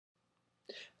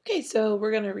Okay, so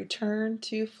we're going to return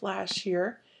to Flash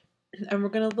here, and we're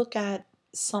going to look at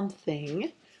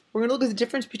something. We're going to look at the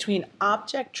difference between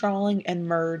object drawing and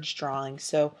merge drawing.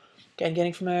 So, again,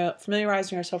 getting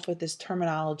familiarizing ourselves with this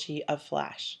terminology of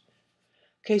Flash.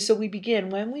 Okay, so we begin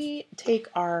when we take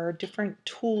our different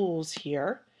tools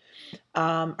here,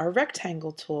 our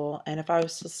rectangle tool, and if I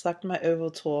was to select my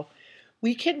oval tool,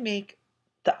 we can make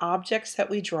the objects that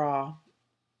we draw,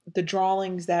 the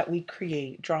drawings that we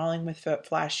create, drawing with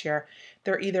Flash here,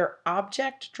 they're either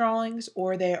object drawings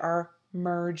or they are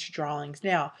merge drawings.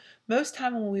 Now, most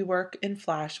time when we work in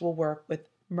Flash, we'll work with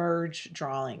merge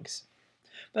drawings.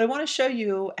 But I want to show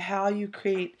you how you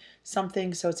create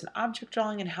something so it's an object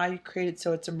drawing and how you create it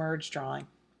so it's a merge drawing.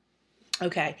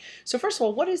 Okay, so first of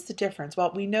all, what is the difference?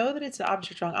 Well, we know that it's an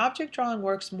object drawing. Object drawing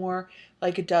works more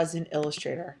like it does in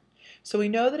Illustrator. So we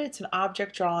know that it's an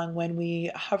object drawing when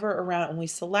we hover around and we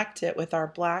select it with our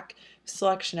black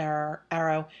selection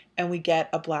arrow and we get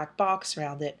a black box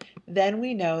around it. Then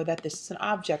we know that this is an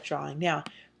object drawing. Now,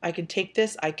 I can take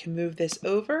this, I can move this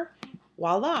over.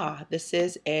 Voila, this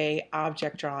is a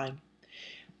object drawing.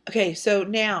 Okay, so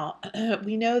now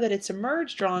we know that it's a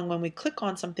merge drawing when we click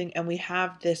on something and we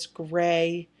have this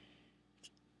gray,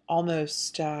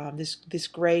 almost this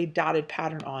gray dotted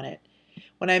pattern on it.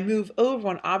 When I move over,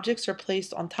 when objects are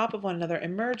placed on top of one another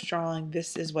in merge drawing,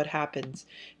 this is what happens.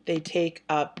 They take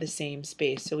up the same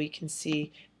space, so we can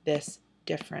see this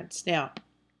difference. Now,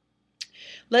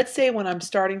 let's say when I'm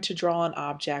starting to draw an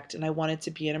object and I want it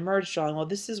to be in a merge drawing, well,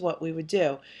 this is what we would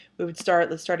do. Let's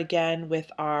start again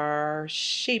with our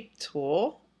shape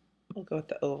tool. We'll go with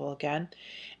the oval again.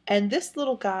 And this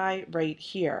little guy right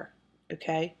here,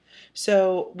 okay?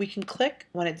 So we can click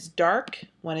when it's dark,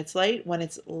 when it's light. When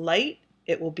it's light,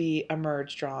 it will be a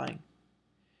merge drawing.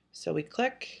 So we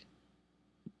click.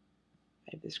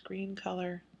 I have this green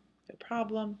color, no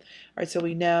problem. All right, so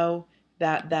we know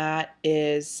that that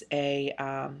is a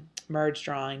merge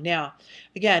drawing. Now,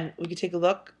 again, we can take a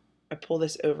look. I pull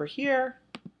this over here.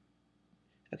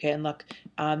 Okay, and look,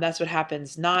 that's what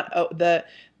happens. The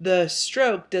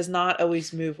stroke does not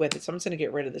always move with it, so I'm just going to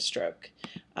get rid of the stroke.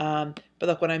 But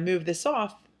look, when I move this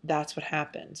off, that's what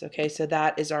happens. Okay, so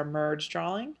that is our merge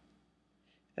drawing.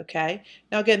 Okay,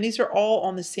 now again, these are all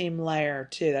on the same layer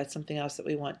too. That's something else that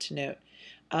we want to note.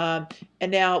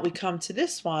 And now we come to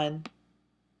this one,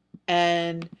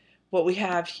 and what we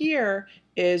have here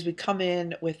is we come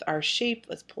in with our shape.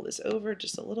 Let's pull this over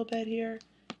just a little bit here.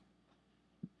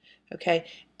 Okay,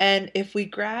 and if we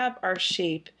grab our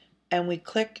shape and we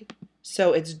click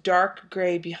so it's dark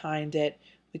gray behind it,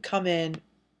 we come in,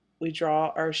 we draw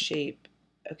our shape.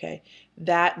 Okay,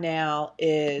 that now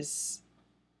is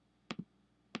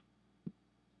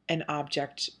an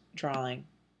object drawing.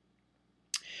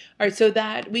 All right, so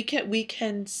that we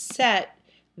can set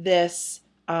this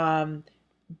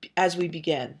as we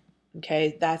begin.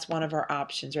 Okay, that's one of our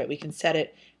options, right? We can set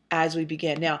it as we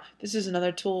begin. Now, this is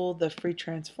another tool, the free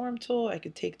transform tool. I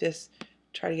could take this,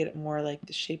 try to get it more like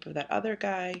the shape of that other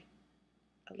guy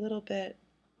a little bit.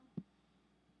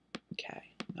 Okay,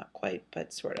 not quite,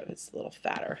 but sort of. It's a little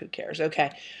fatter, who cares?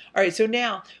 Okay, all right, so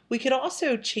now we could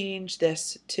also change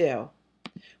this too.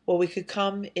 Well, we could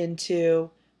come into,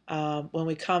 when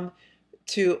we come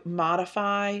to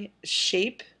modify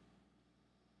shape,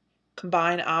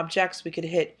 combine objects, we could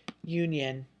hit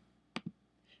union.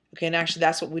 Okay, and actually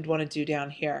that's what we'd want to do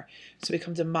down here. So we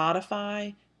come to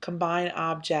modify, combine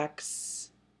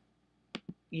objects,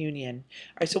 union.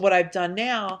 All right, so what I've done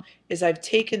now is I've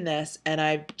taken this and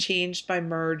I've changed my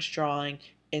merge drawing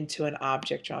into an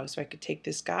object drawing. So I could take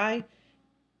this guy,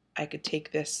 I could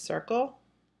take this circle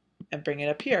and bring it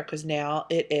up here because now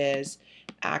it is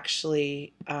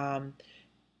actually an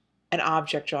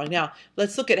object drawing. Now,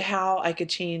 let's look at how I could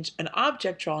change an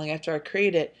object drawing after I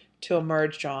create it to a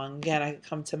merge drawing. Again, I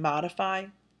come to modify,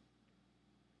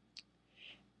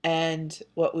 and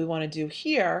what we want to do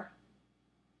here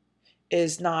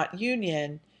is not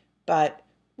union, but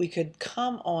we could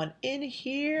come on in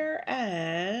here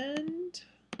and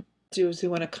do is we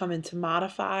want to come into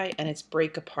modify and it's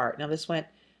break apart. Now this went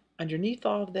underneath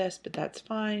all of this, but that's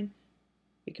fine.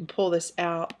 We can pull this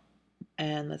out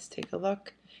and let's take a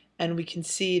look, and we can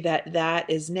see that that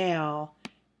is now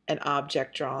an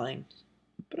object drawing.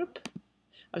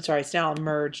 I'm sorry, it's now a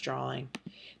merge drawing.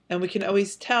 And we can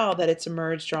always tell that it's a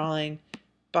merge drawing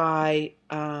by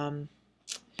the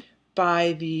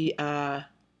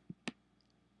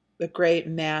gray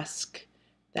mask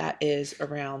that is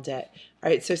around it. All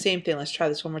right, so same thing. Let's try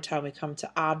this one more time. We come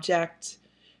to object,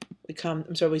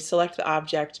 we select the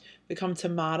object, we come to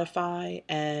modify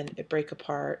and it break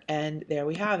apart, and there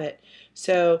we have it.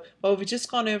 So what we've just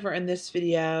gone over in this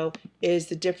video is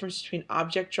the difference between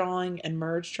object drawing and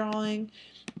merge drawing,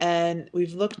 and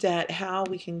we've looked at how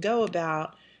we can go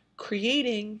about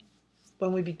creating,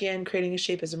 when we begin creating a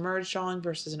shape as a merge drawing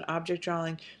versus an object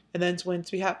drawing, and then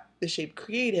once we have the shape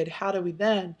created, how do we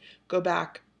then go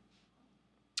back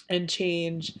and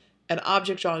change an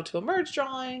object drawing to a merge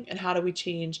drawing, and how do we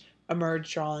change a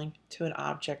merge drawing to an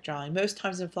object drawing. Most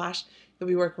times in Flash you'll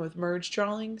be working with merge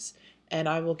drawings, and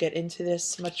I will get into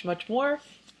this much more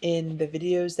in the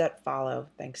videos that follow.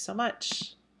 Thanks so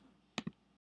much.